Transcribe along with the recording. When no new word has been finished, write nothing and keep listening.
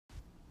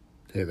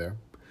Hey there.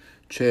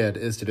 Chad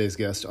is today's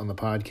guest on the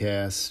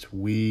podcast.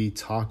 We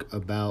talk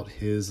about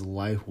his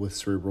life with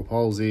cerebral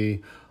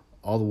palsy,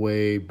 all the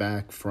way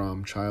back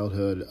from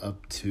childhood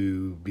up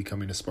to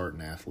becoming a Spartan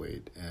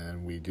athlete.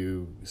 And we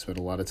do spend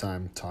a lot of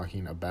time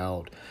talking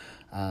about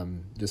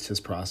just his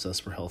process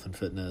for health and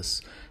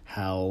fitness,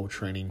 how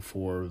training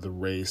for the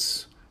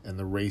race and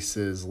the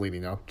races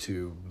leading up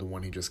to the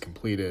one he just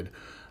completed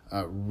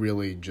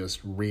really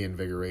just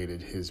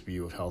reinvigorated his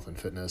view of health and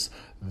fitness.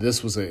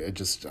 This was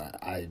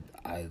I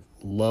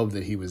love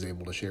that he was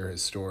able to share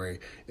his story.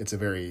 It's a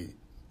very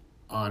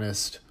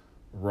honest,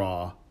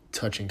 raw,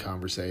 touching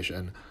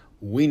conversation.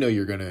 We know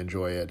you're going to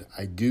enjoy it.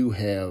 I do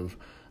have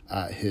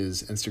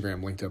his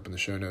Instagram linked up in the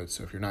show notes,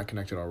 so if you're not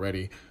connected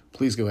already,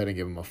 please go ahead and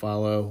give him a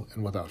follow.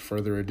 And without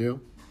further ado,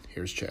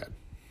 here's Chad.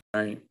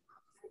 All right.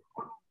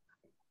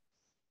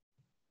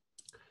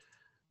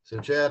 So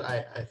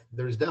Chad,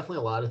 there's definitely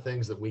a lot of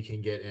things that we can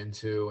get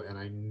into, and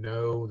I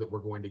know that we're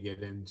going to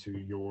get into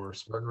your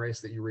Spartan race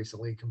that you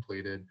recently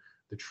completed,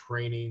 the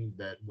training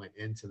that went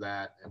into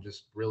that, and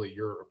just really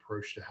your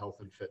approach to health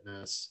and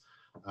fitness,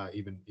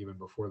 even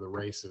before the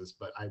races.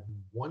 But I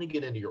want to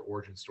get into your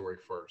origin story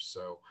first.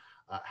 So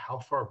how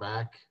far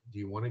back do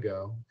you want to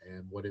go,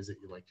 and what is it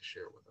you'd like to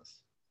share with us?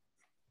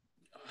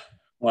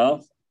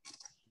 Well,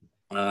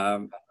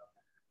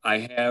 I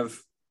have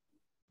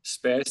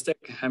spastic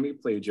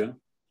hemiplegia.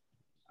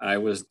 I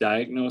was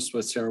diagnosed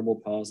with cerebral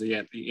palsy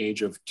at the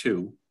age of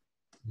 2.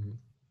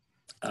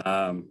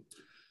 Mm-hmm.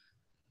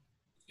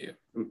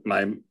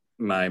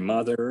 My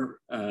mother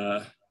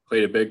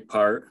played a big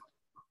part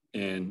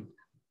in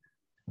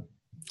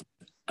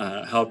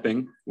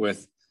helping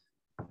with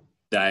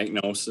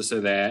diagnosis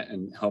of that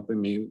and helping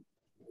me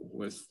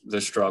with the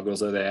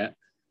struggles of that.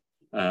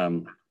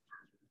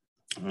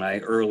 My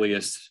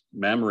earliest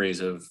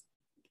memories of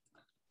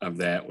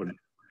that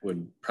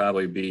would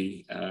probably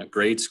be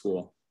grade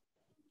school.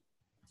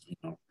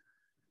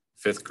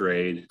 5th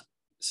grade,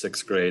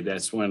 6th grade.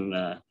 That's when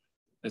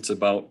it's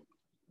about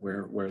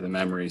where the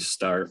memories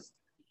start.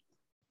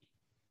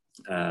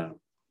 But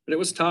it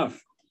was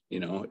tough.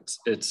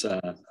 It's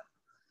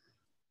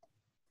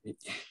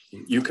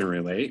you can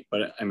relate,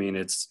 but I mean,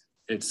 it's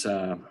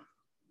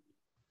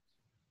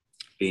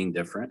being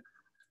different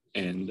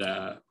and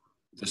the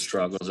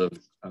struggles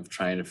of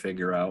trying to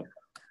figure out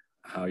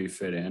how you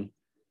fit in.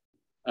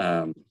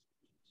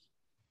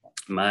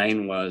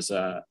 Mine was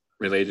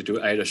related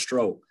to, I had a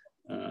stroke.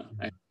 I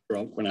had a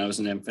stroke when I was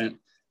an infant.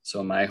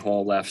 So my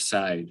whole left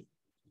side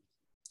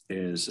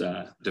is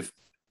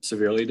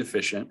severely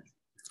deficient.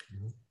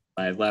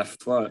 My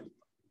left foot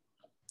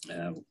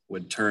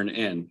would turn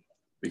in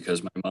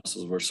because my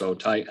muscles were so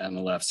tight on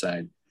the left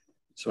side.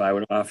 So I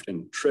would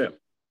often trip.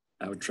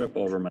 I would trip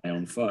over my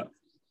own foot.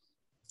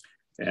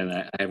 And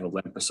I have a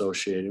limp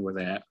associated with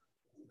that.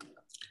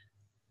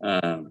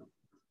 And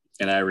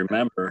I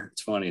remember,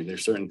 it's funny,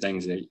 there's certain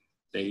things that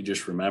you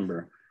just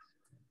remember.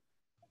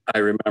 I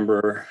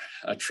remember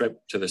a trip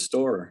to the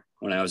store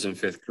when I was in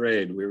 5th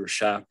grade. We were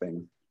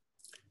shopping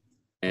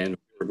and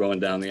we were going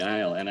down the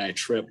aisle, and I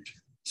tripped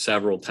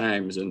several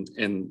times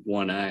in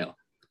one aisle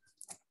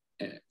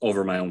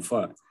over my own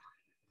foot.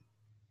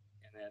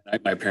 And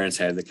then my parents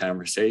had the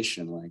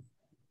conversation, like,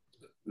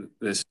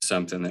 this is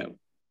something that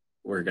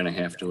we're going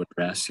to have to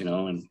address,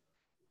 and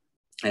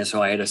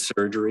so I had a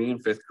surgery in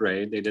 5th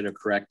grade. They did a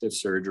corrective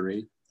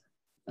surgery.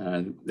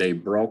 They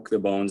broke the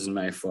bones in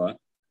my foot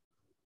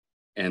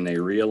and they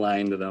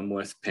realigned them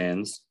with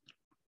pins.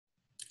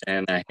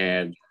 And I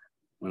had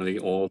one of the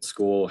old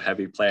school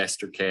heavy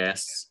plaster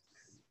casts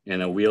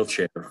in a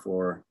wheelchair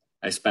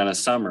I spent a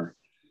summer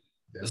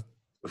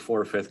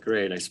before 5th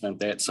grade. I spent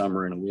that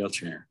summer in a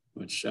wheelchair,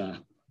 which,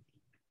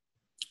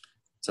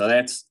 so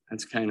that's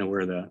kind of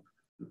where the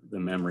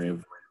memory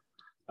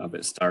of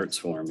it starts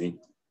for me.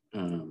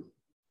 I'm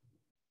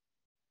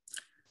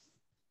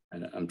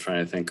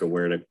trying to think of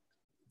where to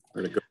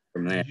go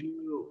from there.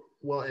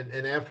 Well,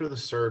 and after the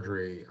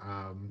surgery,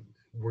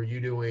 were you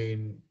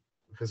doing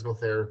physical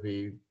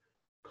therapy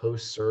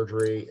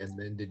post-surgery, and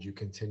then did you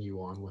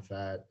continue on with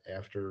that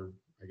after,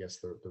 I guess,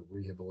 the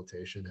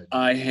rehabilitation?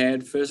 I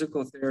had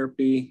physical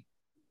therapy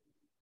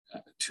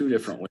 2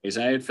 different ways.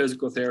 I had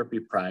physical therapy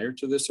prior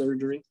to the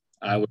surgery.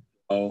 I would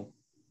go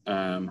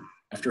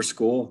after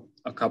school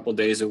a couple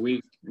days a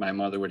week. My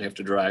mother would have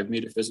to drive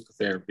me to physical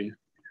therapy.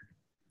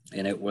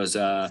 And it was,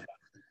 the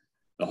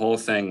whole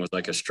thing was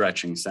like a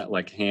stretching set,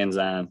 like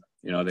hands-on.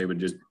 They would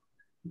just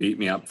beat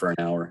me up for an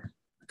hour,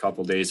 a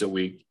couple days a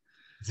week.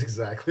 That's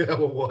exactly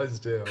how it was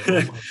too.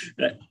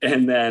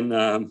 And then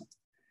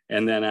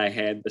I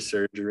had the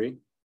surgery.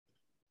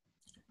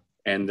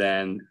 And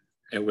then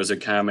it was a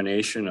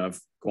combination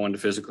of going to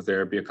physical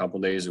therapy a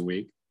couple days a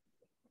week,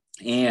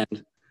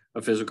 and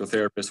a physical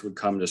therapist would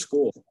come to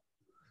school,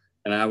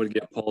 and I would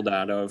get pulled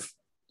out of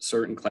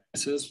certain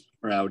classes,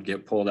 or I would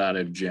get pulled out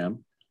of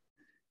gym.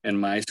 And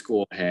my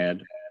school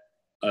had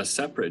a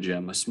separate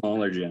gym, a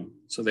smaller gym.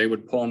 So they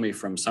would pull me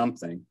from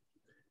something,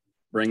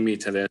 bring me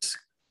to this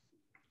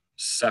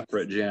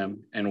separate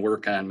gym, and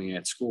work on me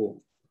at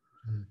school.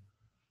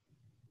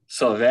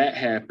 So that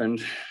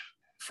happened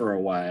for a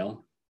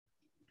while.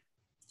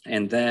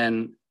 And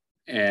then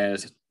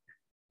as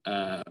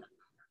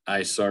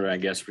I sort of, I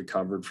guess,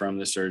 recovered from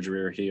the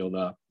surgery or healed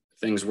up,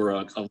 things were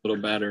a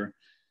little better.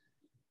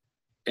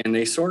 And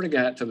they sort of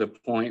got to the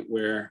point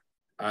where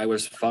I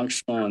was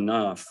functional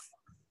enough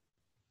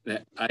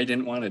that I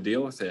didn't want to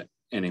deal with it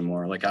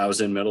anymore. Like I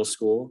was in middle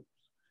school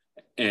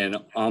and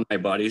all my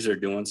buddies are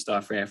doing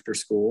stuff after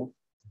school.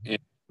 And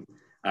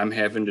I'm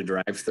having to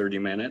drive 30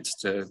 minutes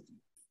to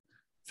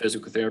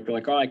physical therapy.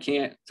 Like, oh, I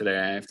can't today.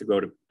 I have to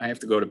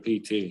go to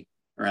PT,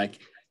 or I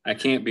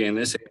can't be in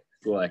this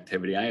school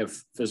activity. I have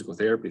physical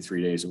therapy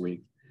 3 days a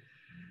week.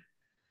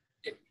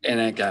 And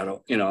I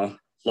got,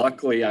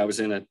 luckily I was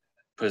in a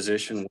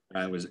position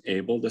where I was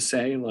able to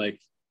say, like,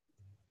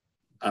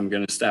 I'm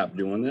going to stop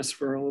doing this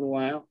for a little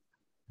while.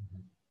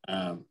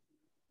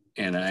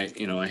 And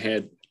I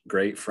had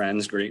great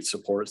friends, great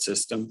support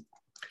system.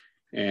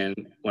 And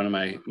one of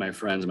my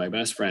friends, my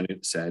best friend,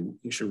 said,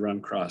 you should run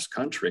cross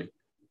country.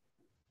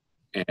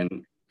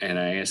 And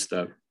I asked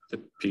the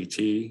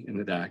PT and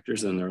the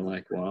doctors, and they're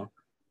like, well,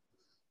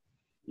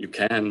 you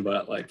can,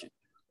 but like,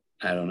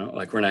 I don't know,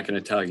 like, we're not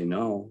going to tell you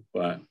no,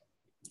 but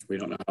we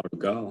don't know how to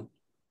go.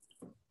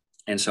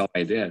 And so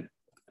I did.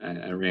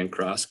 I ran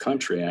cross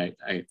country.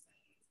 I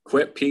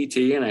quit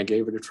PT and I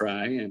gave it a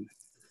try, and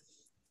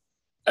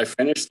I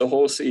finished the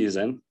whole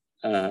season.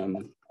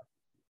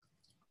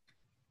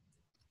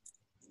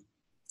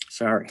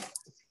 Sorry.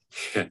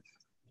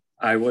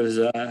 I was,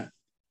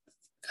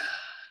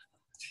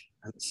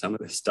 some of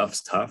this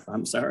stuff's tough.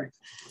 I'm sorry.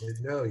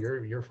 No,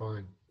 you're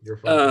fine. You're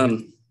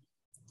fine.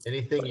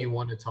 Anything you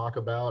want to talk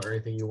about or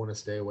anything you want to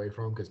stay away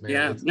from? Because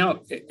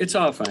it's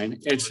all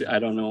fine. I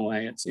don't know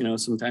why it's,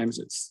 sometimes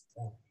it's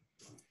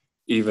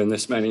even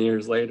this many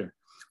years later.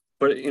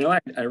 But,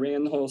 I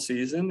ran the whole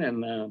season,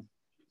 and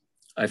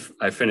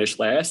I finished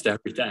last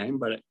every time,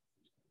 but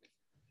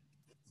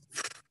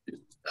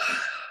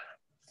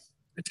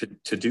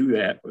to do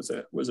that was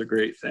a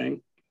great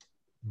thing.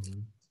 Mm-hmm.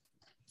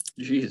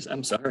 Geez,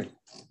 I'm sorry.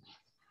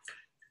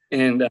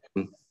 And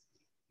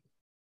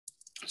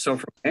so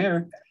from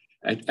there,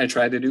 I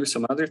tried to do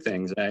some other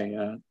things.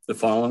 The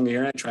following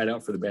year, I tried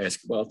out for the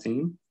basketball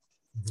team,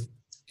 mm-hmm.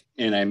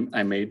 and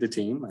I made the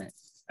team.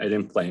 I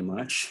didn't play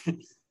much.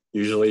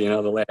 Usually,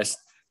 the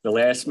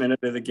last minute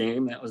of the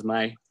game, that was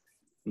my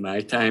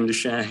time to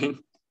shine.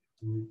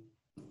 Mm-hmm.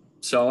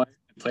 So I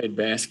played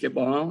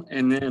basketball,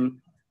 and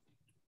then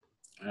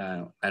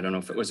I don't know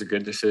if it was a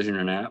good decision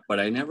or not, but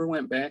I never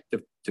went back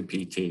to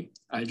PT.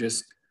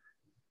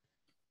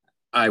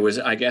 I was,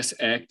 I guess,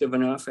 active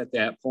enough at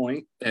that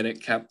point that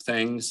it kept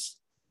things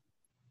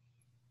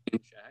in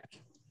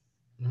check,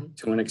 mm-hmm.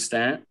 to an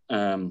extent.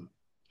 And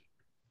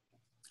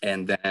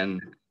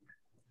then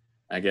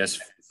I guess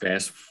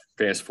fast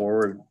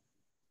forward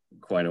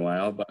quite a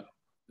while, but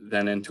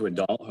then into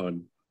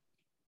adulthood.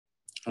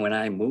 When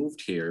I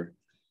moved here,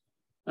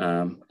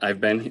 I've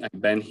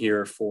been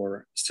here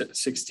for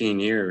 16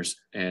 years,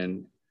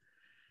 and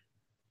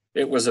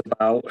it was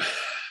about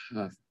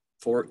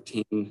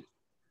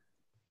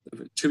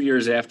 2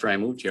 years after I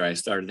moved here, I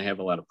started to have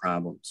a lot of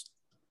problems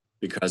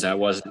because I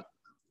wasn't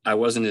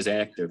as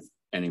active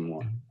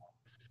anymore.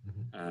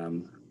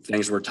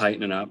 Things were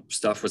tightening up.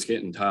 Stuff was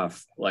getting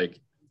tough.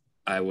 Like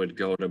I would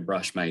go to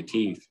brush my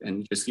teeth,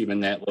 and just even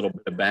that little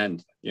bit of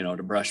bend,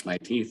 to brush my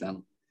teeth,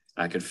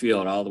 I could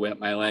feel it all the way up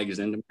my legs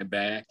into my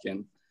back,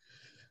 and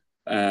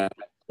a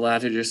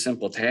lot of just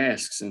simple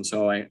tasks. And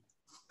so I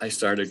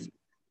started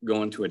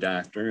going to a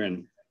doctor,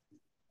 and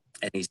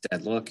he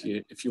said, look,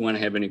 if you want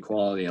to have any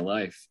quality of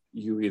life,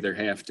 you either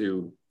have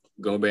to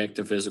go back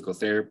to physical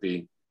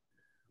therapy,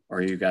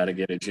 or you got to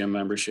get a gym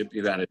membership.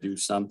 You got to do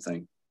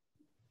something,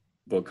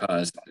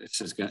 because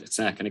it's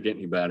not going to get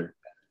any better.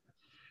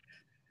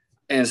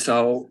 And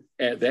so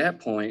at that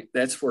point,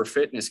 that's where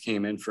fitness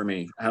came in for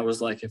me. I was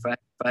like, if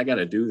I got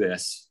to do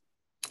this,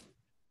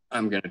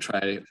 I'm going to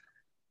try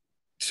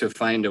to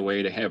find a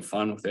way to have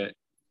fun with it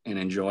and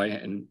enjoy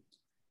it and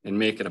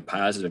make it a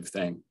positive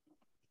thing.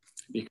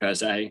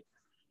 Because I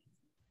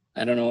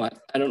don't know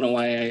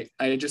why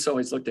I just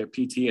always looked at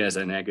PT as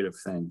a negative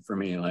thing for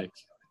me. Like,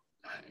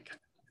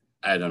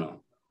 I don't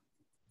know.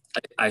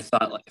 I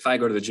thought, like, if I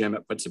go to the gym,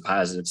 it puts a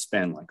positive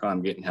spin, like, oh,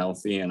 I'm getting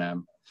healthy and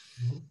I'm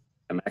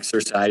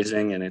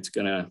exercising, and it's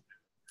gonna.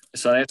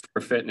 So that's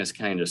where fitness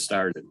kind of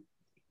started.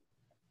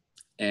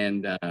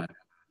 And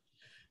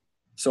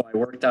so I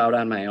worked out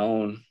on my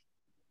own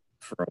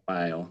for a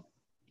while,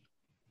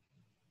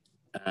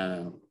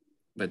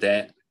 but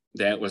that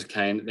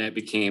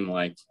became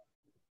like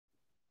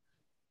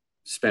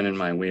spinning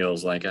my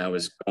wheels. Like I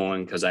was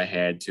going because I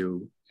had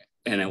to,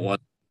 and it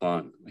wasn't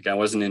fun. Like I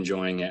wasn't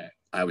enjoying it.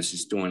 I was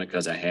just doing it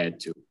because I had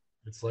to.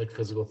 It's like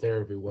physical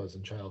therapy was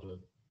in childhood.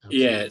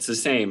 Absolutely. Yeah, it's the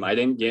same. I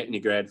didn't get any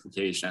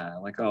gratification out of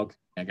it. Like, oh, okay,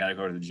 I got to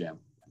go to the gym.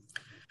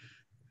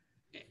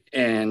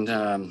 And,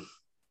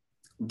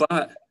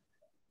 but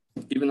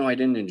even though I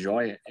didn't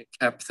enjoy it, it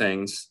kept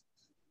things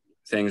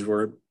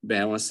were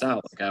balanced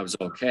out. Like I was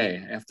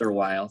okay. After a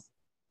while,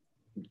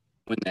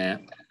 when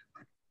that,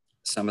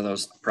 some of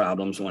those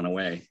problems went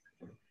away.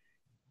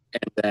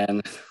 And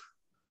then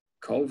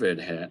COVID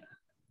hit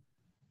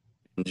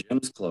and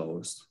gyms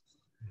closed.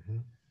 Mm-hmm.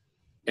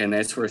 And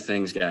that's where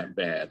things got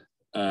bad.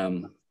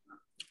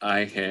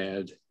 I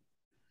had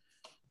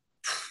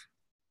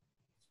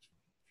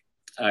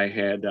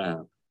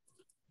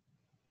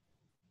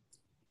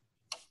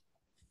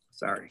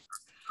sorry.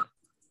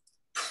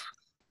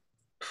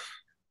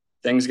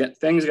 Things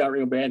got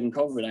real bad in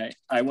COVID.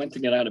 I went to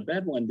get out of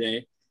bed one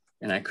day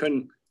and I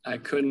couldn't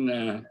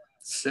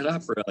sit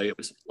up really. It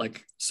was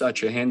like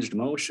such a hinged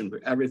motion,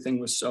 but everything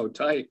was so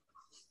tight.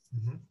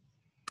 Mm-hmm.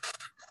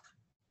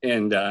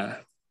 And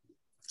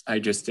I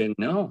just didn't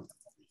know.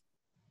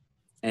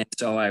 And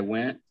so I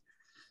went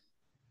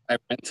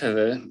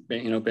to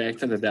back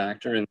to the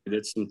doctor and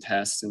did some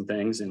tests and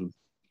things. And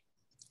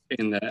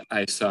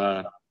I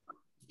saw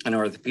an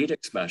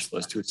orthopedic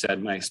specialist who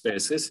said my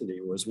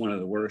spasticity was one of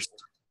the worst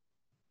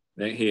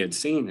that he had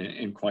seen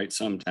in quite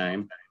some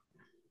time.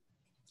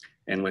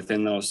 And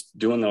within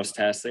doing those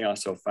tests, they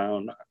also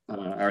found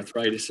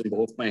arthritis in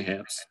both my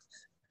hips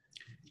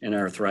and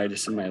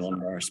arthritis in my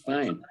lumbar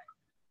spine.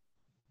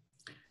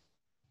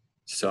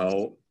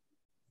 So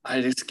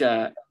I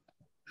got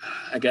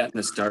in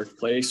this dark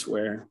place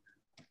where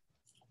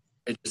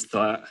I just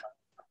thought,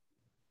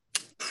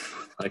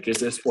 like, is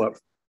this what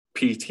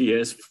PT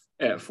is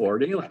at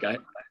 40? Like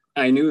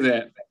I knew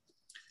that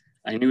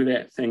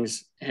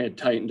things had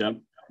tightened up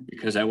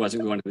because I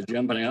wasn't going to the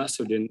gym, but I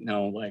also didn't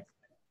know, like,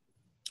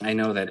 I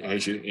know that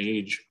as you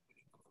age,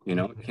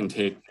 it can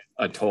take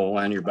a toll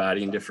on your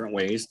body in different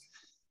ways.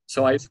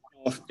 So I don't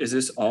know, is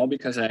this all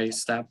because I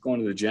stopped going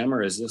to the gym,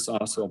 or is this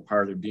also a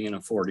part of being a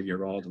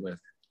 40-year-old with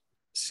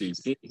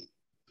CP?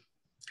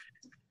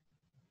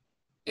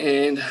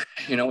 And,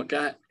 it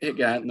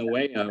got in the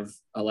way of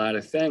a lot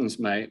of things.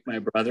 My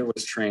brother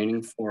was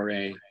training for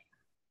a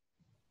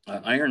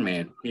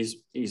Ironman.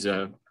 He's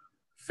a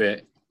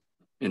fit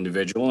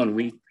individual, and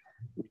we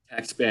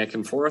text back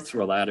and forth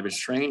through a lot of his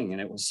training.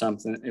 And it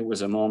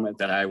was a moment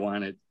that I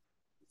wanted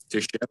to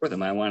share with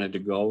him. I wanted to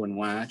go and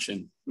watch,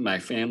 and my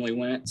family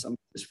went, some of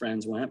his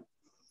friends went,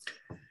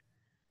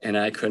 and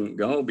I couldn't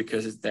go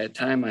because at that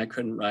time I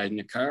couldn't ride in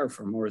a car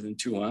for more than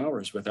 2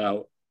 hours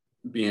without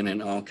being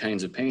in all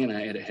kinds of pain.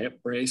 I had a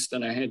hip brace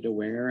that I had to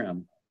wear.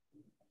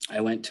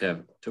 I went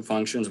to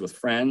functions with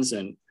friends,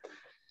 and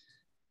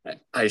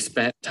I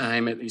spent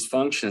time at these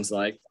functions,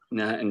 like,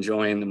 not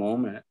enjoying the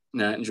moment,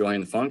 not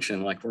enjoying the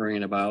function, like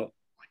worrying about,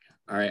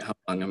 all right, how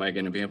long am I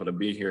going to be able to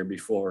be here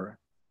before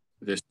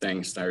this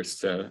thing starts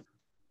to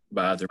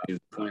bother me to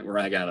the point where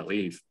I got to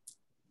leave.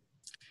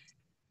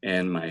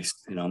 And my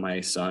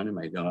son and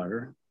my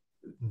daughter,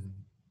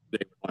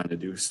 they want to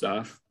do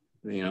stuff.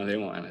 They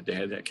want a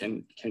dad that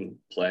can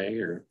play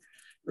or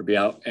be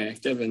out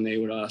active. And they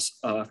would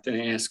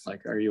often ask,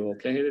 like, are you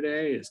okay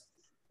today?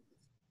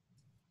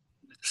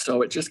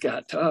 So it just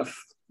got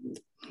tough.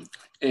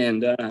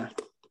 And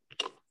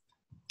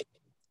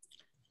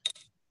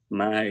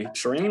my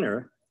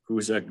trainer,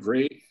 he's a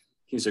great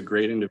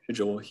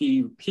individual.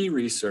 He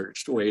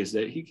researched ways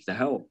that he could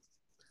help.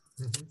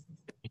 Mm-hmm.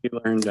 He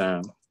learned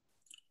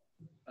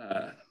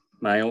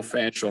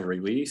myofascial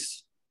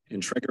release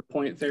and trigger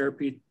point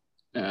therapy,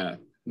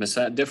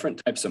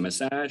 different types of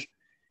massage.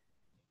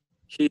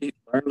 He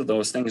learned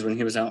those things when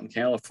he was out in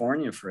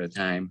California for a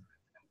time.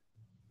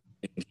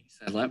 And he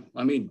said,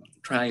 let me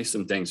try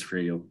some things for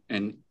you.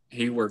 And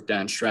he worked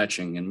on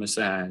stretching and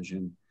massage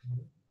and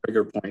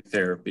trigger point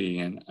therapy.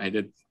 And I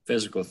did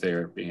physical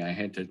therapy. I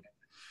had to,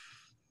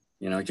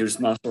 use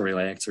muscle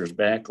relaxers,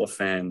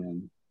 baclofen.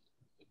 And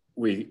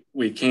we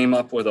came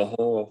up with a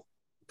whole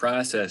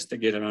process to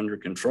get it under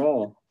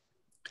control.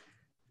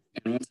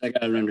 And once I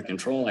got it under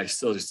control, I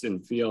still just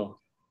didn't feel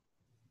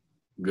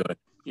good,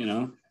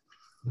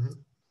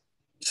 Mm-hmm.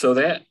 So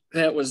that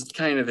was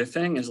kind of the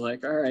thing, is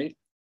like, all right,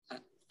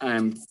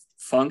 I'm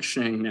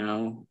functioning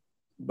now,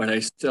 but I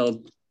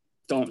still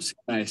don't see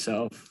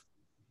myself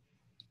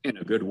in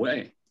a good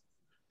way.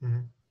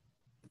 Mm-hmm.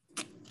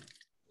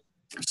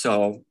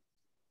 So,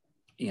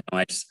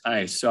 I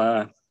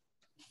saw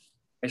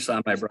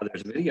my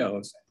brother's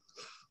videos.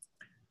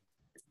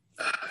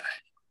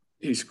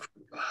 He's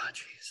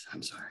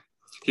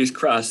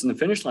crossing the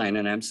finish line,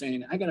 and I'm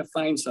saying, I got to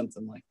find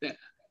something like that.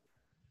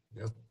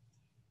 Yep.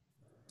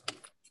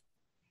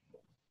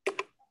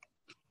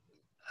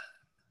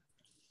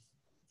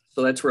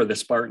 So that's where the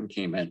Spartan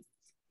came in.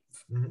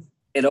 Mm-hmm.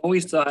 I'd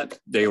always thought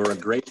they were a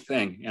great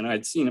thing. And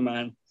I'd seen them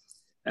on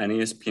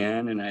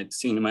ESPN, and I'd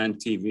seen them on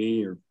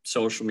TV or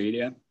social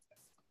media.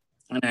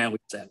 And I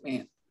always said,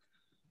 man,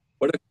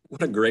 what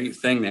a great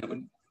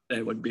thing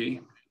that would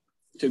be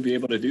to be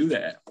able to do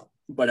that.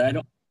 But I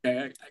don't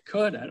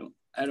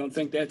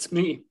think that's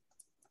me.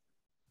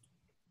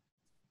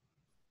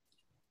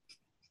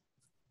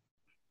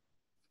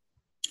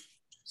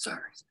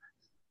 Sorry.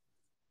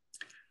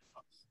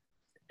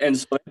 And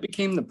so that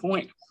became the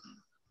point.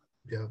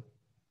 Yeah.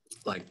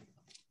 Like,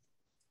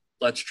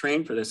 let's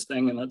train for this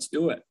thing and let's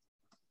do it.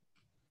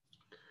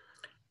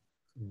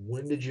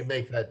 When did you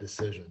make that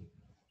decision?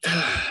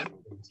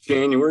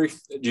 January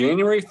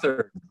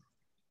 3rd.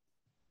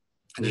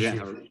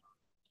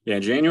 Yeah,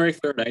 January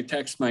 3rd, I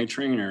text my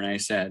trainer and I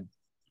said,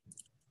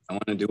 I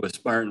want to do a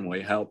Spartan, will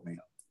you help me?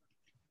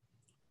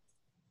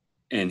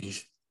 And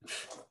he's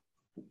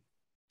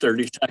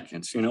 30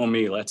 seconds, you know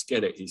me, let's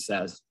get it, he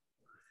says.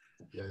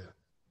 Yeah.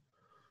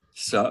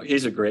 So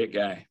he's a great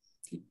guy.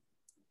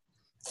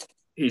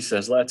 He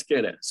says, let's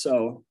get it.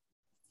 So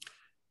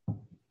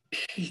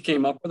he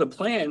came up with a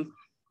plan,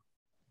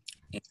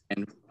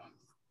 and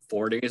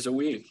 4 days a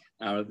week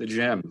out of the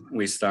gym.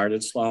 We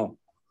started slow.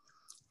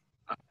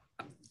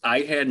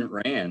 I hadn't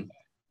ran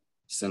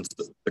since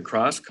the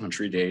cross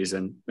country days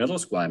in middle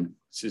school.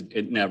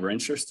 It never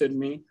interested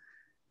me,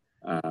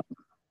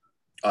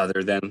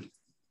 other than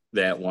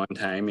that one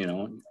time, you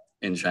know,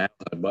 in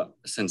childhood. But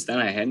since then,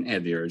 I hadn't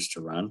had the urge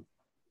to run.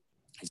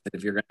 He said,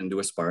 if you're going to do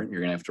a Spartan,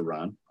 you're going to have to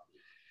run.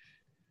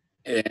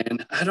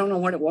 And I don't know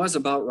what it was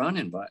about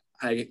running, but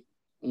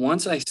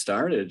once I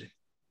started,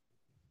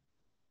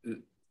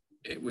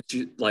 it was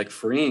just like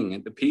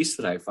freeing, the peace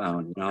that I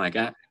found. You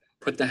know,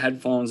 put the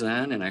headphones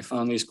on and I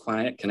found these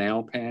quiet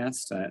canal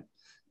paths that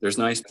there's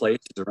nice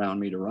places around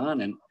me to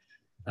run, and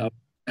I would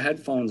put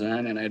headphones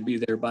on and I'd be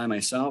there by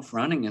myself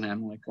running, and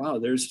I'm like, wow,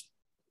 there's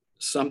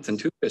something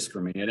to this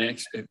for me.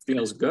 It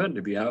feels good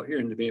to be out here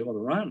and to be able to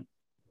run.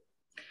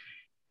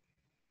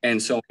 And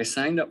so I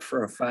signed up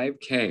for a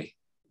 5K.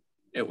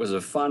 It was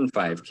a fun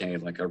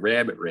 5K, like a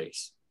rabbit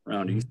race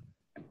around East.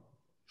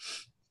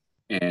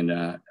 And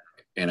I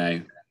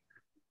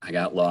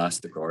got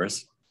lost, of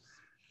course,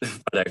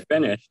 but I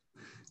finished.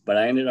 But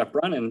I ended up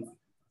running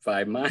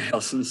 5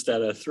 miles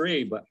instead of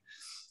 3. But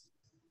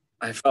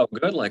I felt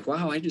good, like,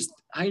 wow, I just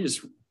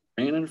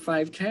ran in a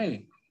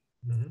 5K.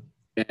 Mm-hmm.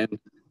 And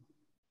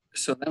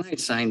so then I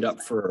signed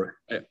up for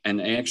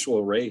an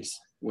actual race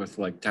with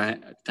like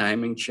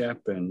timing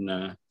chip,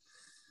 and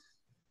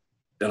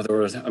there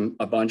was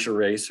a bunch of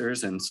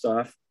racers and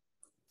stuff.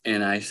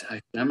 And I'm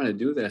going to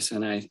do this.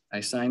 And I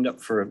signed up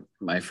for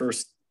my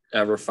first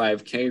ever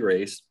 5K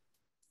race.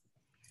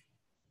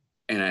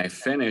 And I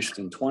finished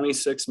in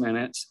 26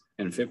 minutes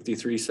and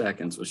 53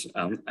 seconds, which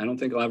I don't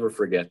think I'll ever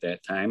forget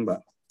that time,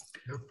 but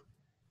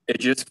it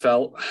just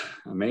felt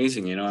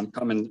amazing. You know,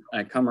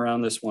 I come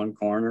around this one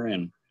corner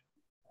and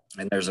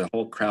there's a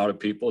whole crowd of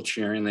people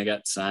cheering. They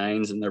got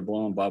signs and they're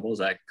blowing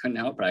bubbles. I couldn't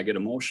help it. I get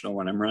emotional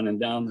when I'm running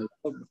down the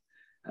road.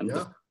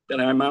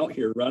 That I'm out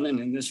here running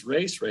in this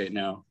race right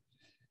now.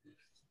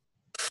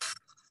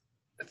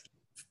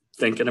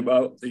 Thinking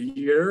about the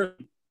year,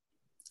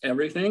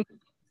 everything.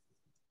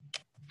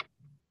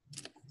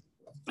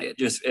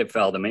 It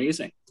felt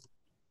amazing.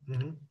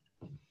 Mm-hmm.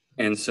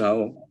 And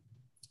so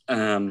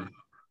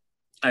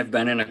I've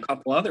been in a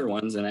couple other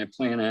ones, and I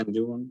plan on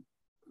doing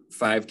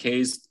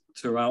 5Ks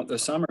throughout the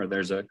summer.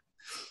 There's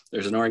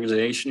an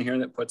organization here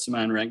that puts them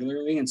on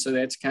regularly. And so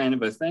that's kind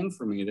of a thing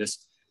for me,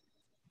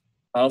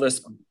 all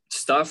this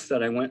stuff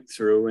that I went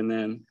through. And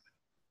then,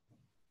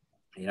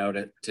 you know,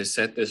 to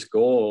set this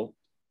goal,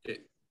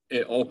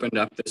 it opened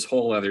up this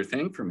whole other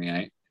thing for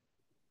me.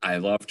 I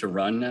love to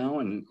run now,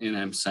 and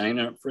I'm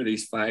signing up for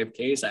these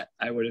 5Ks.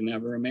 I would have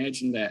never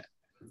imagined that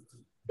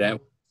was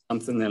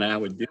something that I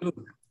would do.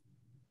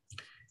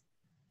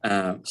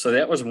 So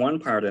that was one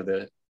part of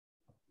the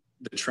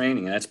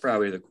training. That's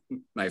probably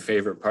my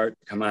favorite part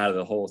to come out of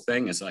the whole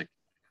thing, is like,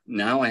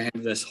 now I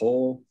have this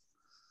whole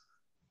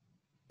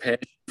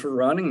passion for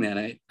running that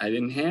I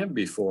didn't have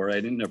before.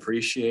 I didn't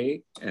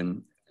appreciate.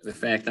 And the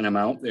fact that I'm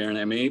out there and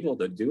I'm able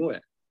to do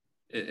it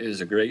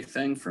is a great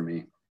thing for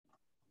me.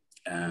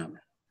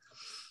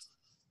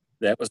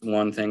 That was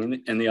one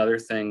thing. And the other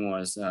thing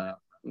was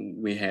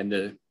we had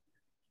to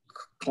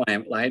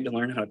climb. I had to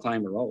learn how to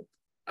climb a rope.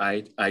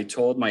 I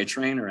told my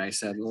trainer, I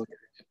said, look,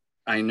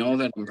 I know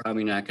that I'm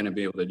probably not going to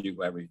be able to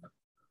do everything.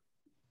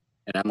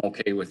 And I'm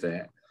okay with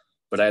that.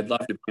 But I'd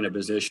love to be in a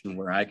position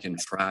where I can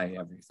try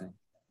everything.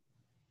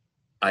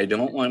 I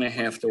don't want to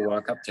have to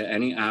walk up to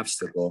any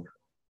obstacle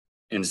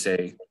and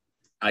say,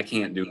 I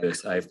can't do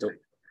this. I have to,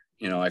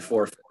 you know, I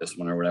forfeit this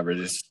one or whatever,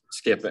 just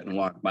skip it and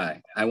walk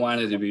by. I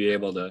wanted to be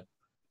able to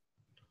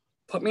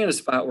put me in a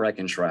spot where I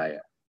can try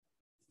it.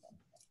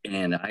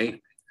 And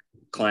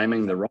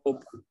climbing the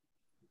rope,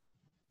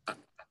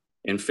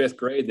 in 5th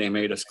grade, they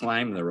made us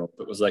climb the rope.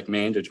 It was like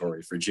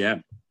mandatory for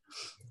gym.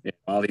 You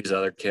know, all these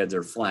other kids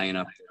are flying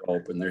up the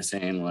rope, and they're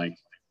saying, like,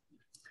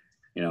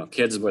 you know,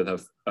 kids with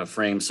a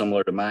frame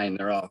similar to mine,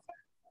 they're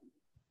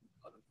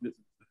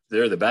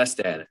the best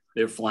at it.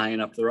 They're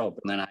flying up the rope.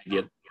 And then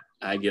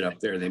I get up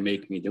there, they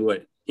make me do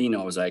it. He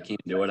knows I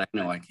can't do it. I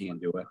know I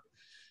can't do it.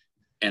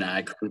 And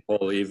I couldn't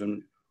pull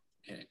even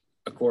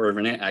a quarter of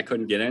an inch. I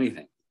couldn't get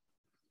anything.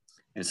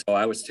 And so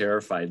I was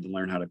terrified to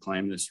learn how to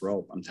climb this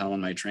rope. I'm telling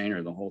my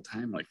trainer the whole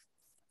time, like,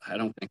 I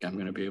don't think I'm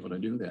going to be able to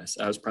do this.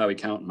 I was probably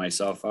counting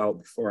myself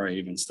out before I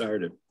even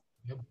started.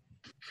 Yep.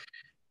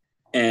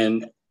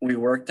 And we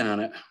worked on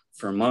it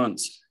for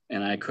months,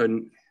 and I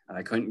couldn't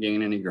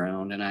gain any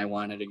ground, and I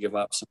wanted to give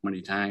up so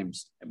many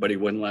times, but he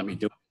wouldn't let me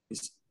do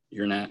it.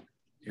 You're not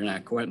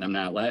quitting. I'm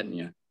not letting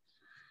you.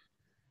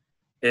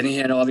 And he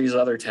had all these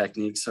other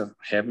techniques of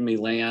having me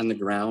lay on the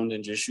ground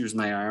and just use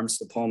my arms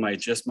to pull my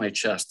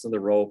chest to the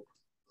rope,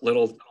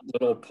 little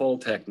pull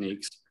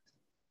techniques.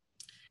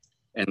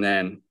 And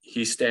then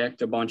he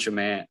stacked a bunch of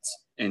mats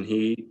and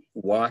he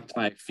walked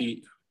my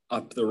feet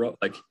up the rope.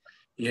 Like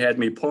he had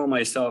me pull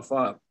myself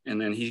up, and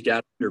then he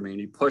got under me and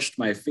he pushed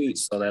my feet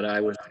so that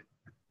I was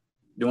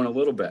doing a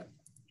little bit.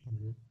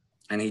 Mm-hmm.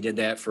 And he did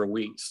that for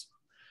weeks.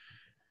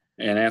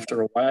 And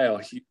after a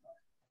while,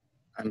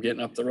 I'm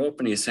getting up the rope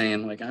and he's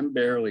saying, like, I'm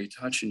barely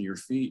touching your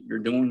feet. You're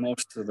doing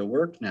most of the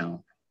work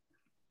now.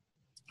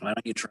 Why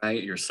don't you try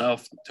it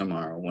yourself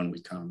tomorrow when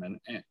we come?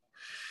 And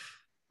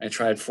I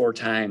tried 4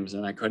 times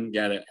and I couldn't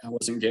get it. I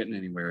wasn't getting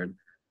anywhere.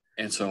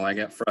 And so I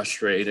got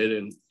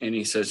frustrated, and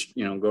he says,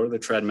 you know, go to the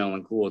treadmill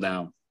and cool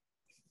down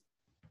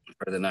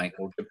for the night.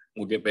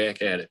 We'll get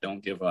back at it.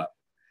 Don't give up.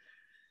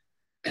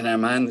 And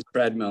I'm on the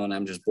treadmill and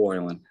I'm just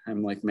boiling.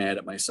 I'm like mad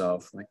at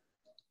myself, like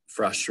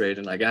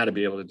frustrated. I got to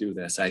be able to do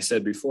this. I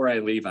said, before I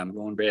leave, I'm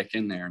going back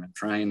in there and I'm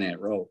trying that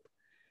rope.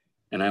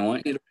 And I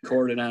want you to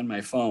record it on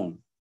my phone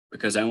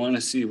because I want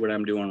to see what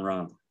I'm doing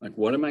wrong. Like,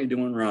 what am I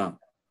doing wrong?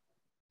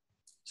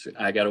 So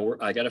I got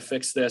to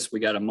fix this.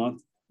 We got a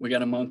month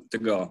to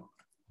go.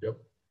 Yep.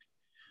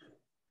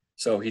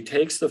 So he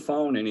takes the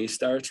phone and he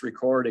starts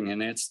recording, and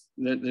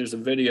there's a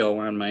video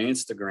on my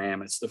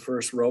Instagram. It's the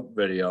first rope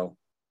video.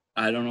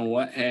 I don't know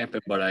what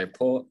happened, but I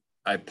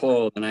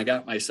pulled and I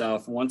got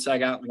myself. Once I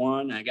got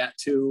 1, I got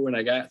 2, and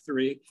I got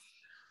 3.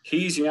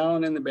 He's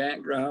yelling in the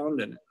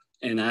background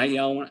and I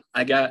yell.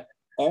 I got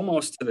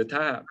almost to the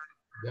top.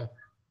 Yeah.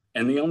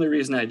 And the only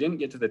reason I didn't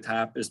get to the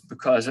top is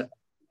because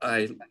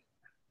I'm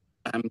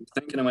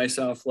thinking to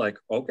myself, like,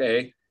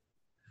 okay,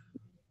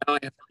 now I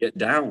have to get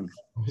down.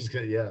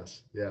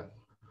 Yes. Yeah.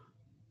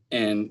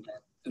 And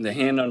the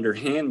hand under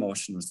hand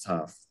motion was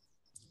tough.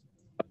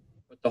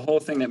 But the whole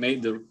thing that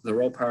made the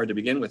rope hard to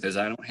begin with is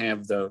I don't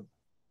have the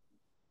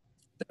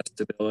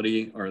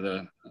stability or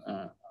the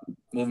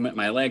movement in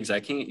my legs. I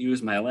can't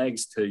use my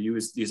legs to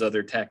use these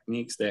other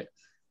techniques that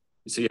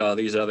you see all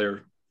these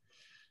other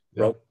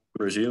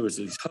ropers use,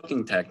 these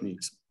hooking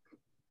techniques.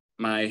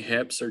 My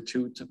hips are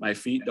my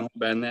feet don't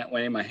bend that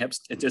way. My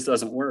hips, it just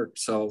doesn't work.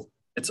 So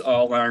it's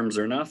all arms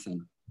or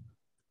nothing.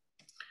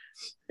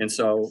 And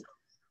so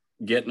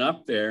getting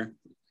up there,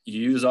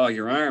 you use all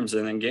your arms,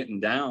 and then getting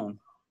down,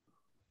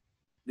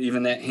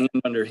 even that hand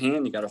under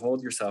hand, you got to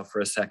hold yourself for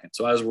a second.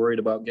 So I was worried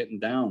about getting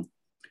down,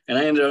 and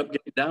I ended up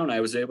getting down. I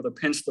was able to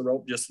pinch the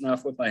rope just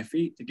enough with my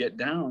feet to get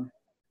down.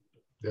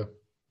 Yeah.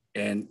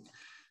 And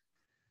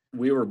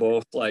we were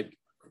both like,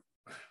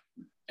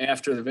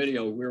 after the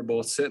video, we were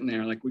both sitting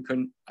there like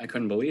I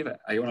couldn't believe it.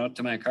 I went out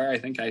to my car. I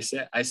think I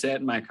sat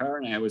in my car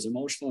and I was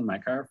emotional in my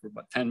car for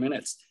about 10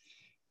 minutes,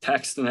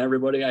 texting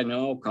everybody I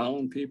know,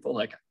 calling people,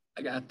 like,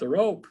 I got the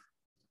rope.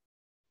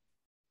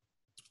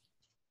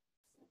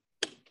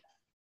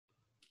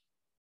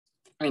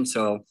 And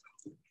so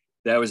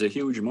that was a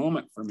huge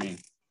moment for me.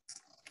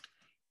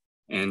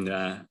 And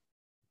now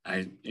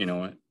I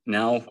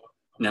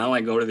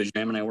go to the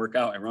gym and I work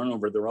out. I run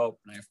over the rope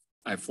and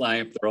I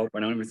fly up the rope.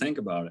 I don't even think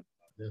about it.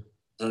 Yeah.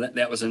 So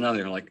that was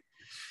another like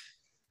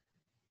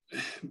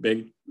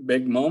big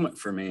moment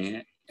for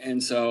me.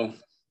 And so,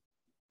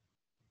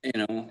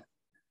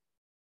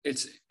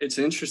 it's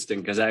interesting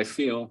because I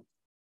feel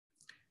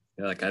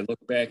like I look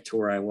back to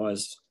where I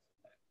was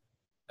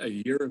a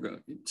year ago,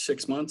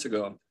 6 months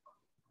ago,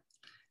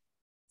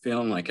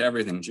 feeling like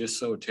everything's just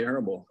so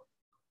terrible.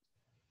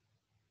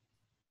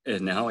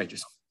 And now I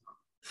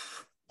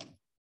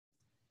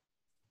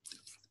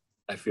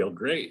feel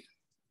great.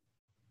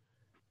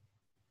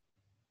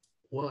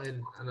 Well,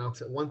 and I'll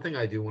say one thing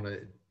I do want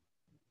to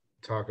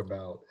talk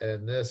about,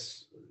 and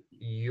this,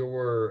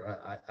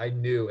 I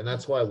knew, and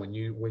that's why when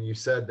you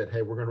said that,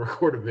 hey, we're going to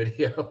record a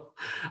video,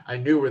 I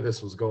knew where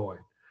this was going.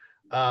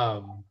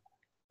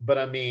 But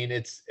I mean,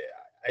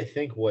 I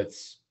think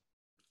what's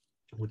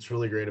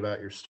really great about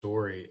your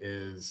story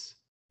is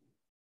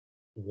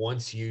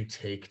once you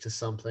take to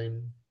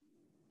something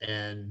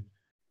and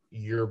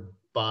your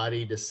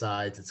body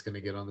decides it's going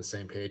to get on the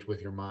same page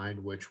with your mind,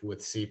 which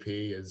with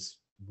CP is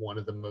one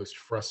of the most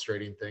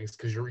frustrating things,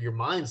 because your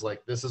mind's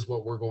like, this is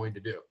what we're going to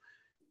do.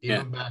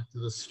 Even back to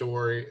the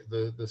story,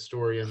 the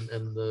story in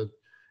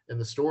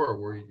the store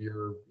where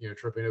you're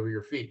tripping over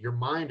your feet. Your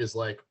mind is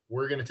like,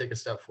 we're going to take a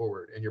step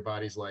forward, and your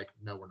body's like,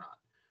 no, we're not.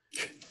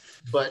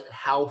 But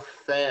how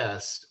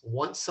fast,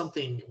 once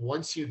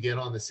you get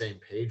on the same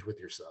page with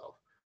yourself,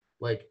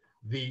 like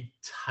the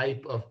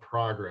type of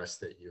progress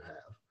that you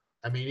have.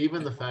 I mean,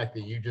 even the fact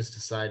that you just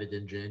decided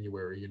in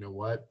January, you know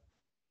what,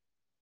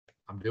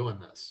 I'm doing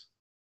this.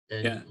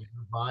 And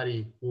your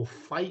body will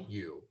fight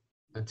you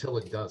until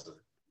it doesn't.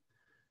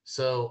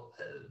 So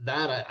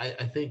that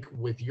I think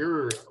with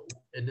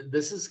and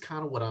this is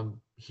kind of what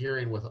I'm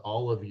hearing with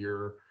all of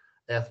your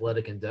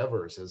athletic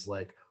endeavors is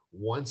like,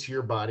 once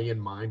your body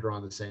and mind are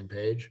on the same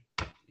page,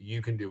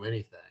 you can do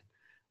anything.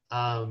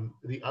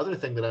 The other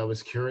thing that I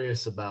was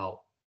curious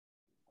about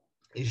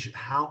is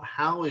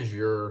how is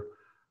your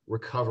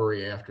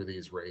recovery after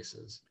these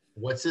races?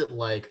 What's it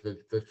like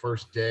the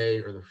first day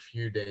or the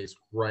few days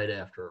right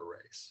after a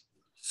race?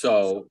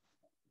 So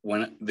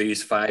when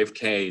these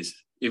 5Ks,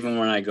 even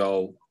when I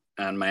go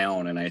on my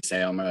own and I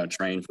say I'm going to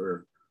train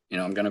for,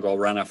 I'm going to go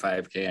run a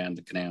 5K on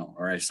the canal,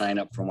 or I sign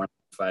up for one of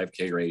the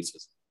 5K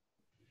races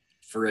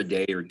for a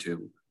day or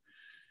two,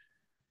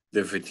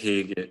 the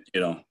fatigue,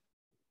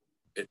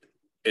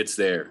 it's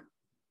there.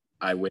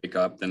 I wake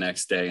up the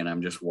next day and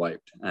I'm just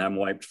wiped. I'm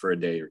wiped for a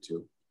day or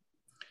two.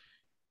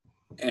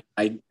 And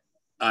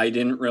I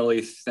didn't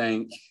really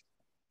think,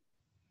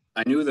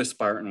 I knew the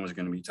Spartan was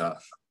going to be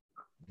tough.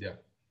 Yeah.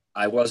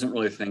 I wasn't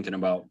really thinking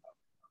about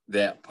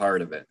that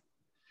part of it.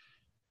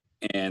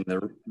 And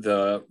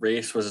the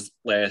race was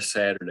last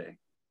Saturday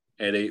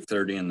at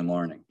 8:30 in the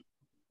morning.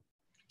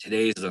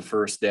 Today is the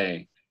first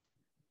day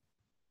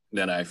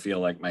that I feel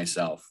like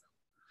myself.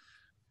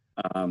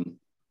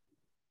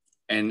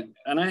 And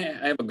I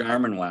have a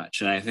Garmin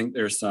watch, and I think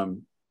there's a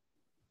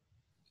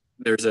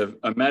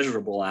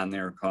measurable on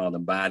there called a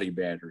body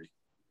battery.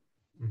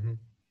 Mm-hmm.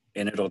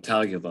 And it'll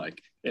tell you,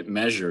 like, it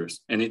measures,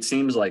 and it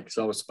seems like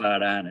so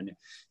spot on. And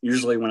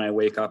usually when I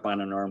wake up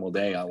on a normal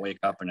day, I'll wake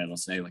up and it'll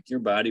say, like, your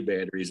body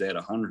battery's at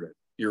 100.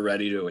 You're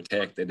ready to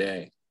attack the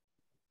day.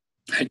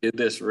 I did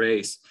this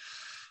race,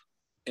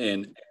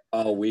 and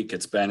all week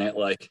it's been at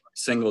like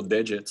single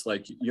digits,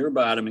 like, you're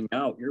bottoming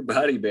out. Your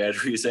body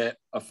battery's at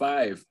a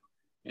 5.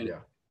 And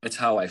that's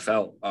how I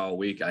felt all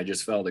week. I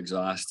just felt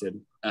exhausted.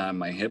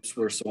 My hips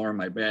were sore.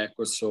 My back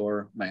was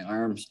sore. My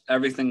arms,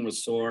 everything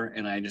was sore.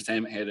 And I just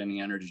haven't had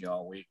any energy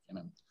all week.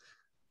 And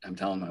I'm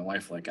telling my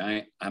wife, like,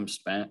 I'm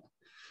spent.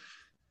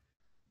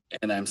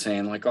 And I'm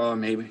saying, like, oh,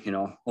 maybe,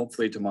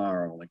 hopefully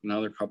tomorrow, like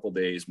another couple of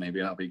days,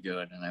 maybe I'll be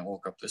good. And I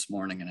woke up this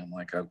morning and I'm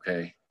like,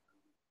 okay,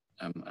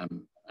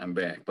 I'm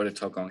back. But it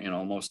took,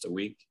 almost a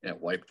week. It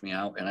wiped me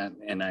out.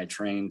 And I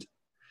trained.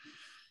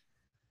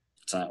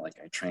 It's not like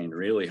I trained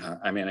really hard.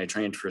 I mean, I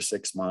trained for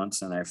 6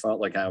 months and I felt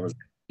like I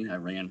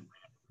ran.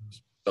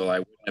 So I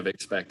wouldn't have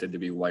expected to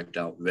be wiped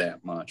out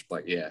that much.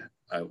 But yeah,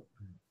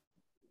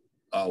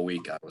 all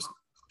week I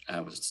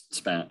was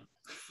spent.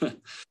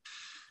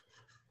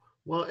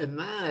 Well, and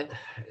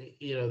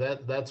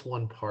that's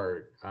one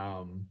part.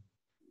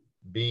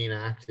 Being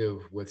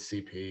active with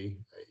CP,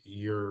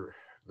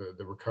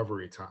 the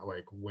recovery time,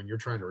 like when you're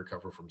trying to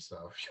recover from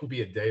stuff, you'll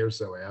be a day or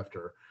so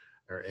after,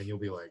 and you'll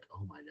be like,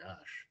 oh my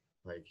gosh.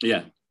 Like,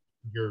 yeah,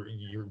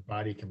 your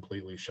body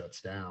completely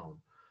shuts down.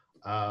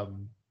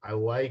 I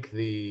like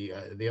the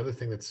other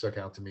thing that stuck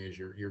out to me is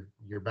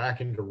you're back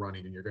into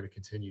running and you're going to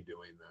continue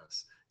doing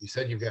this. You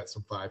said you've got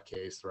some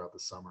 5Ks throughout the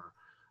summer.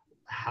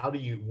 How do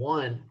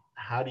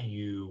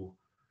you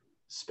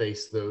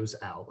space those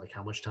out? Like,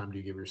 how much time do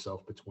you give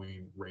yourself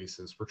between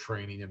races for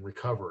training and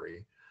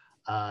recovery?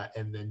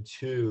 And then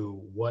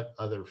 2, what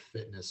other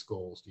fitness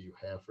goals do you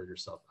have for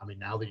yourself? I mean,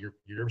 now that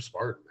you're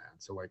Spartan, man.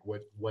 So like,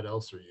 what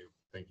else are you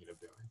thinking of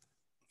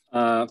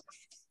doing?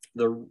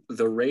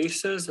 The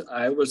races,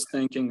 I was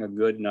thinking a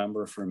good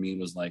number for me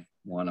was like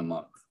 1 a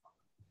month.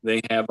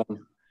 They have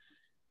them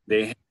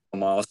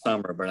all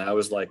summer, but I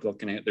was like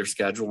looking at their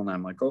schedule and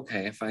I'm like,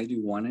 okay, if I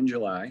do 1 in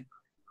July,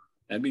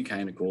 that'd be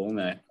kind of cool. And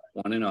that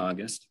 1 in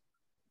August.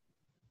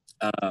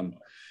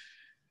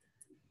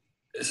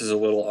 This is a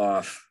little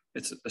off.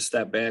 It's a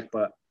step back,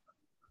 but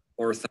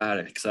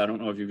orthotics. I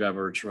don't know if you've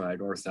ever tried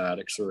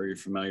orthotics or you're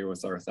familiar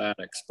with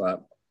orthotics,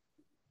 but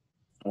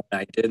when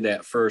I did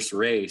that first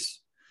race,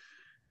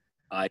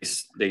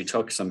 they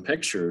took some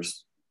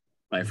pictures.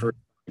 My first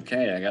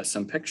I got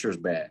some pictures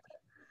back,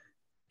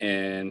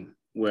 and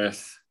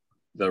with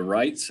the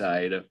right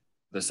side,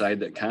 the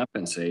side that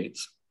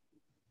compensates,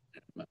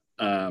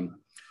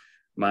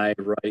 my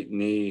right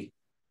knee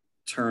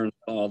turns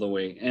all the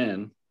way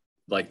in,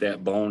 like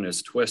that bone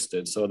is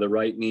twisted. So the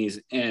right knee's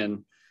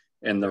in,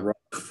 and the right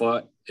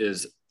foot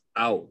is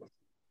out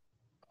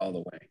all the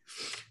way.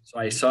 So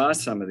I saw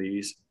some of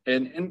these,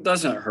 and it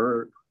doesn't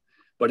hurt,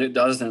 but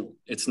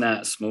it's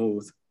not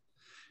smooth.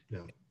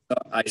 No. So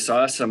I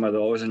saw some of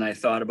those and I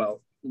thought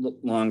about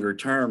longer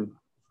term,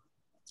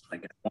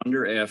 like, I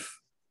wonder if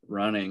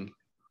running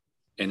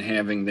and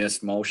having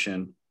this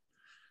motion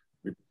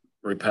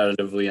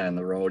repetitively on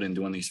the road and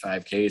doing these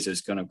 5Ks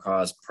is going to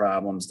cause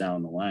problems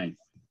down the line.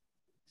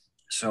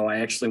 So I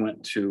actually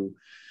went to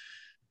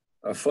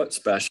a foot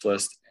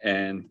specialist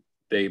and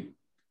they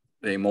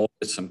molded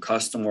some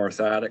custom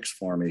orthotics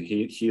for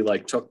me. He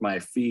like took my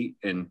feet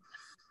and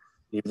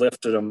he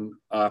lifted them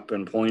up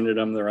and pointed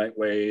them the right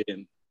way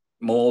and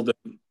molded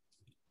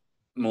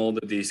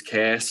these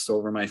casts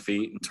over my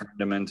feet and turned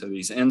them into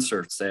these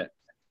inserts that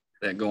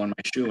go in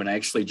my shoe. And I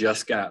actually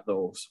just got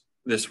those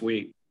this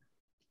week.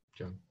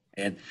 Okay.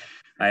 And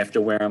I have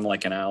to wear them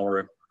like an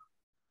hour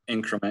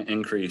increment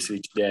increase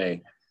each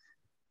day.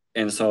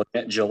 And so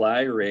that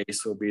July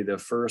race will be the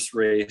first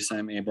race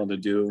I'm able to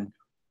do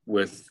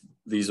with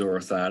these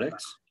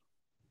orthotics.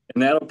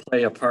 And that'll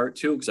play a part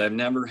too, because I've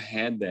never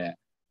had that.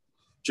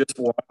 Just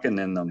walking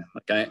in them.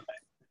 Like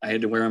I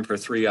had to wear them for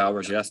 3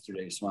 hours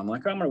yesterday. So I'm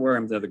like, I'm going to wear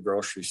them to the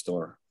grocery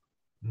store.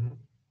 Mm-hmm.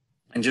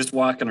 And just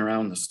walking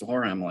around the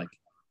store, I'm like,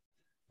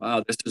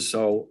 wow, this is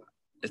so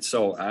it's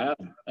so odd.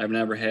 I've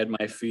never had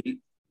my feet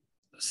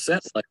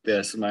set like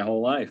this in my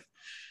whole life.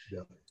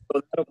 Yeah.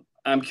 So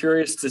I'm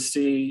curious to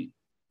see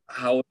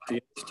how it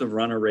feels to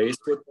run a race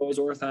with those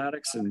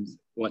orthotics and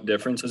what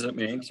differences it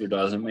makes or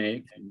doesn't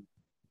make. And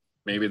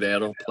maybe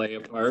that'll play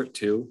a part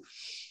too.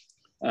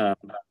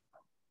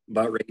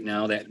 But right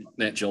now,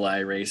 that July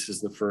race is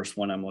the first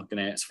one I'm looking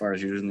at as far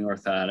as using the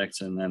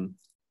orthotics, and then,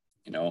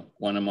 you know,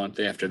 one a month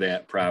after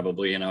that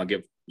probably, and I'll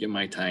give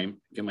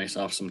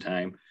myself some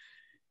time.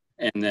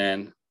 And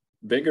then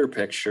bigger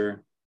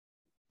picture,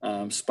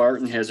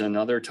 Spartan has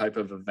another type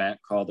of event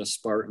called the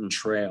Spartan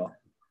Trail,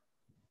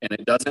 and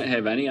it doesn't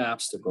have any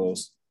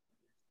obstacles.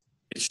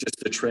 It's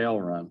just a trail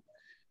run.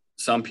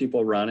 Some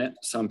people run it,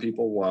 some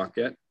people walk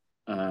it.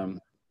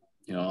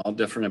 You know, all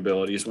different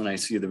abilities when I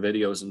see the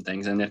videos and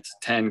things, and it's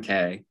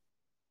 10K.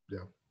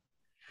 Yeah.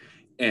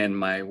 And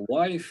my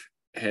wife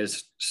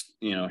has,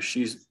 you know,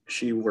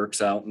 she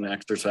works out and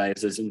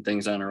exercises and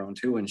things on her own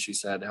too. And she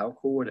said, how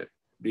cool would it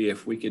be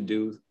if we could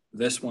do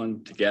this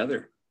one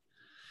together?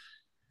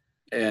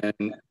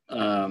 And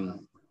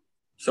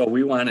so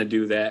we want to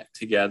do that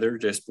together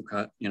just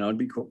because, you know, it'd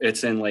be cool.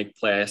 It's in Lake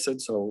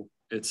Placid. So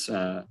it's,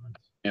 you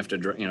have to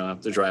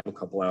drive a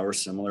couple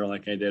hours, similar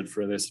like I did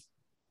for this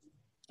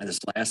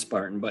last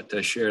Spartan, but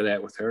to share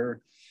that with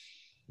her.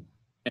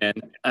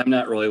 And I'm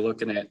not really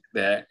looking at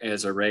that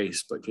as a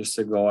race, but just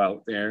to go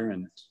out there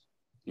and,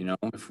 you know,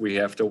 if we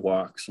have to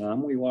walk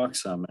some, we walk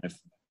some.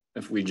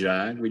 If we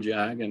jog, we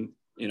jog, and,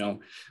 you know,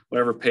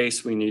 whatever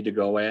pace we need to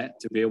go at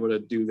to be able to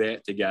do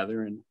that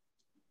together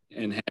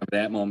and have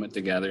that moment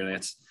together.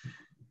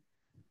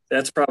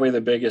 That's probably the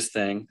biggest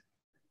thing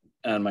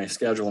on my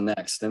schedule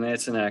next. And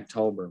that's in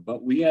October,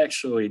 but we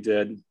actually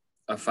did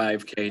a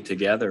 5K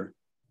together.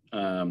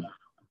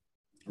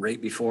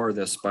 Right before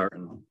the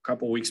Spartan, a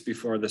couple weeks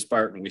before the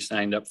Spartan, we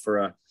signed up for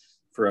a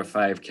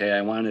 5K.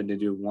 I wanted to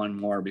do one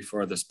more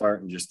before the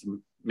Spartan just to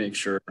make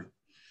sure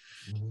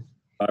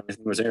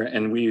everything was there.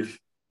 And we've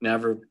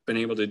never been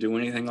able to do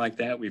anything like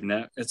that.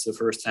 It's the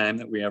first time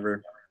that we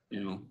ever,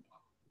 you know,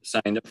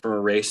 signed up for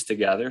a race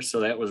together.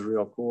 So that was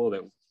real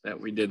cool that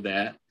we did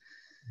that.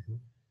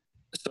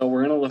 So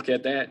we're going to look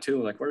at that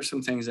too. Like, what are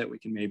some things that we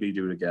can maybe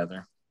do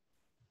together?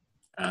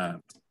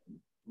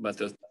 But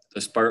the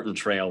Spartan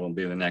Trail will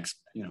be the next,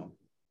 you know,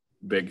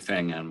 big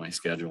thing on my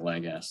schedule, I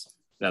guess,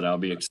 that I'll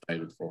be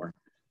excited for.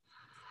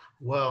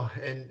 Well,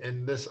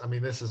 and this, I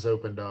mean, this has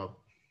opened up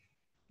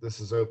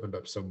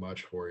so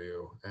much for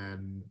you.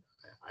 And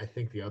I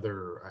think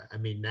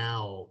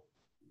now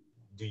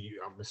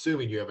I'm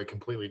assuming you have a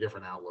completely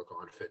different outlook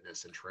on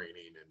fitness and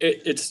training. And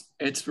it's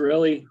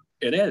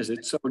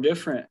so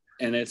different.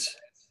 And it's,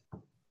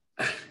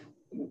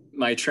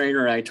 my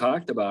trainer and I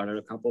talked about it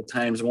a couple of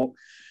times. Well,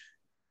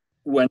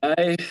 when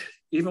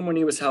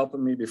he was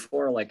helping me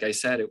before, like I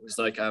said, it was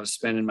like I was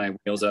spinning my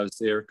wheels. I was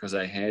there because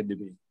I had to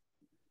be.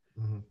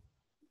 Mm-hmm.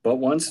 But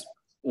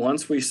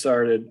once we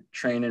started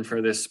training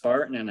for this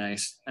Spartan, and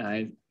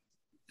I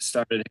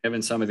started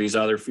having some of these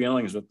other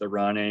feelings with the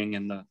running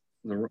and the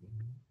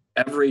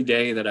every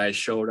day that I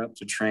showed up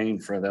to train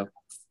for the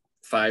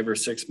 5 or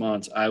 6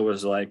 months, I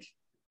was like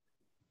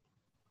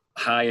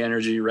high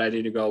energy,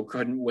 ready to go.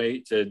 Couldn't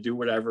wait to do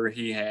whatever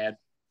he had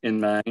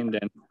in mind,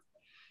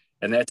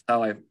 and that's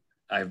how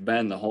I've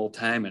been the whole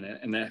time in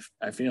it. And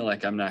I feel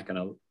like I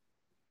don't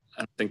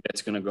think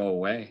that's going to go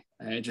away.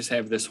 I just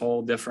have this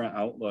whole different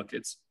outlook.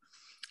 It's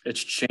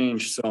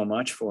changed so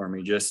much for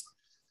me, just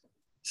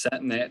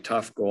setting that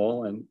tough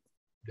goal and,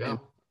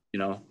 you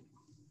know,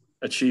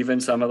 achieving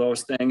some of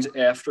those things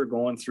after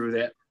going through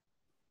that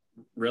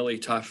really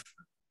tough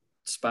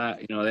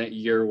spot. You know, that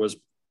year was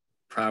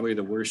probably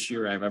the worst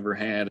year I've ever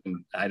had.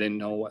 And I didn't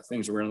know what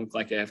things were going to look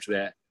like after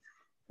that.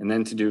 And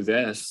then to do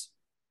this,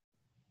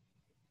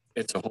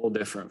 it's a whole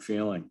different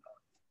feeling.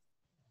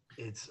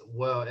 It's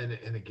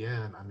and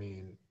again, I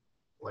mean,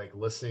 like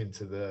listening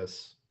to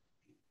this,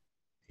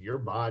 your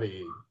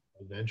body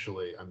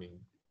eventually, I mean,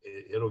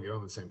 it'll get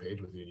on the same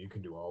page with you and you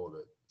can do all of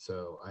it.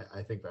 So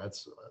I think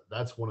that's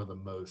one of the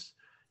most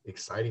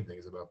exciting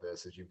things about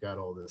this is you've got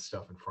all this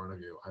stuff in front of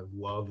you. I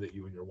love that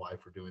you and your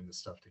wife are doing this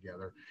stuff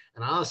together.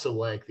 And I also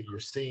like that you're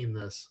seeing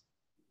this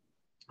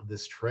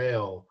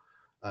trail,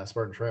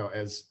 Spartan Trail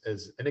as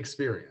an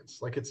experience.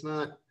 Like it's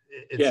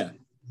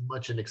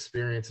much an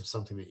experience of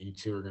something that you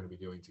two are going to be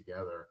doing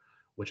together,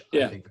 which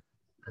I think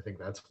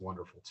that's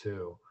wonderful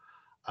too.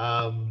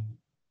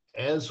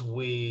 As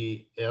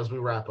we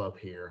wrap up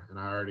here, and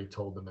I already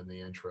told them in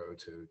the intro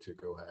to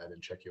go ahead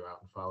and check you out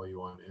and follow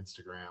you on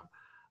Instagram.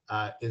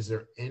 Is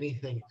there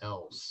anything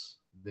else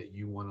that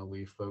you want to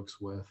leave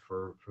folks with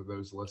for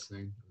those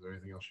listening? Is there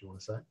anything else you want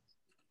to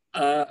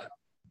say?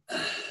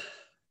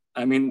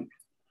 I mean,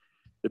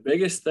 the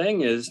biggest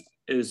thing is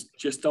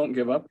just don't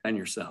give up on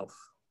yourself.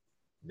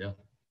 Yeah.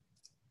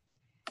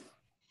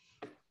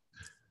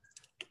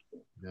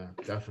 Yeah,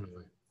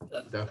 definitely.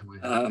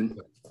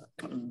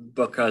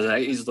 Because I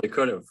easily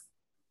could have,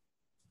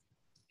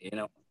 you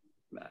know,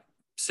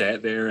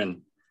 sat there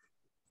and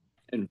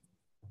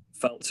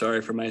felt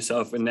sorry for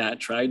myself and not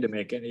tried to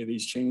make any of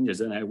these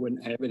changes, and I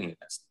wouldn't have any of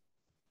this.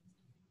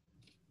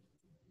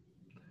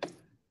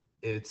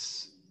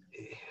 it's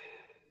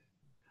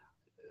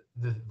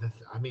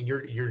I mean,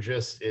 you're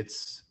just,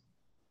 it's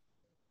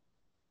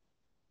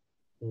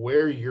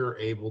where you're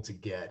able to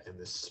get and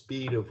the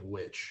speed of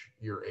which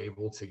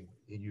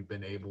you've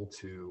been able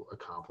to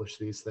accomplish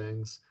these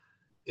things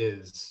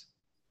is,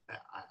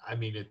 I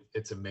mean,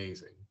 it's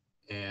amazing.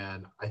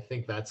 And I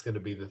think that's going to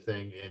be the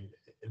thing. And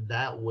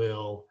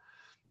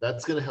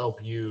that's going to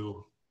help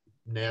you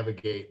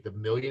navigate the $1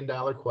 million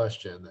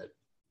question that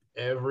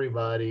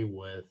everybody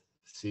with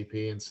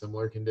CP and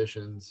similar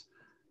conditions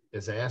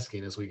is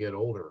asking as we get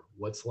older.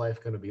 What's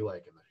life going to be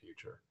like in the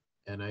future?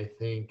 And I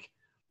think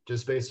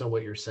just based on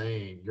what you're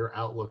saying, your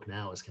outlook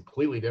now is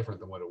completely different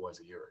than what it was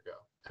a year ago.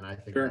 And I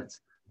think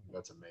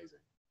that's amazing.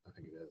 I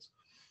think it is.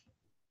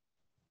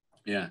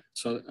 Yeah.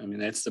 So, I mean,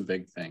 that's the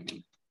big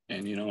thing.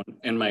 And, you know,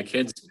 and my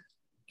kids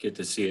get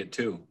to see it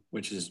too,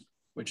 which is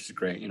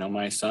great. You know,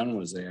 my son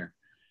was there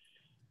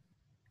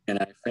and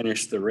I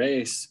finished the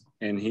race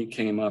and he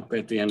came up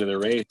at the end of the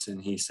race and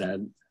he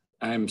said,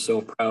 "I'm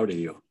so proud of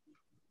you."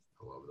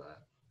 I love that.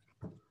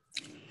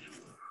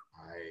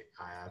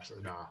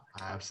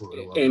 I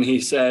absolutely love And that. he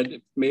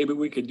said, "Maybe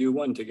we could do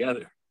one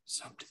together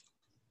someday."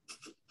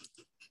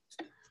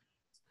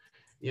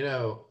 You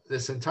know,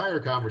 this entire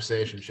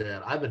conversation,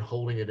 Chad, I've been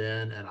holding it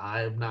in and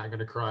I'm not going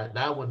to cry.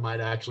 That one might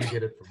actually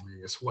get it from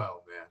me as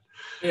well, man.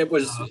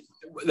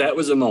 That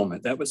was a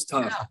moment. That was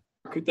tough.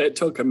 Yeah. That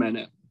took a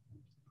minute.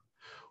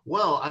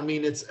 Well, I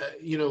mean, it's,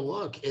 you know,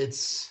 look, it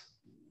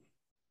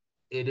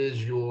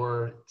is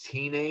your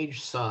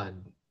teenage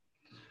son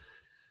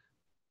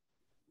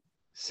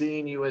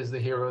seeing you as the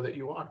hero that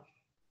you are.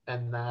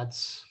 And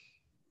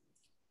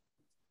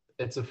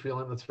it's a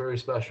feeling that's very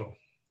special.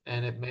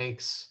 And it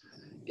makes,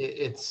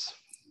 it's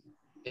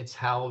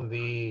how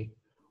the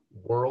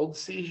world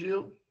sees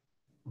you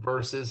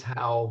versus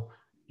how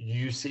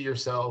you see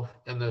yourself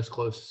and those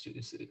closest to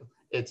you see you.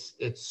 It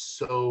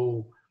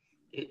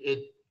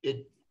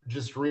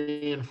just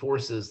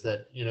reinforces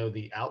that, you know,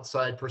 the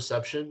outside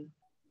perception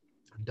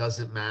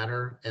doesn't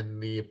matter,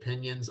 and the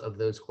opinions of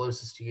those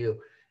closest to you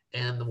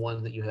and the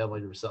one that you have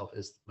on yourself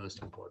is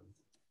most important.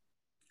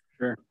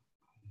 Sure.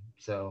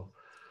 So,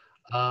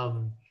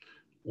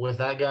 with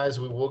that, guys,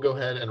 we will go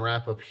ahead and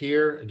wrap up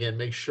here. Again,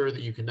 make sure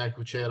that you connect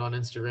with Chad on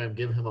Instagram,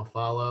 give him a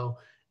follow,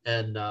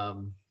 and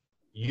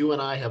you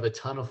and I have a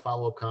ton of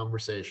follow-up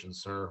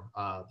conversations, sir,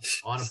 on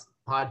a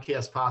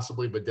podcast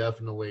possibly, but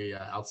definitely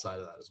outside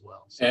of that as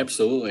well. So.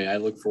 Absolutely. I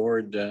look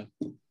forward to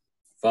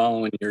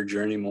following your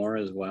journey more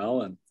as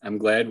well, and I'm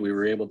glad we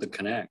were able to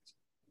connect.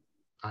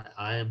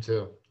 I am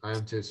too.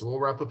 So we'll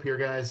wrap up here,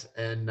 guys,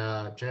 and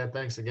Chad,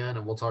 thanks again,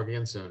 and we'll talk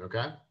again soon,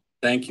 okay?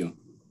 Thank you.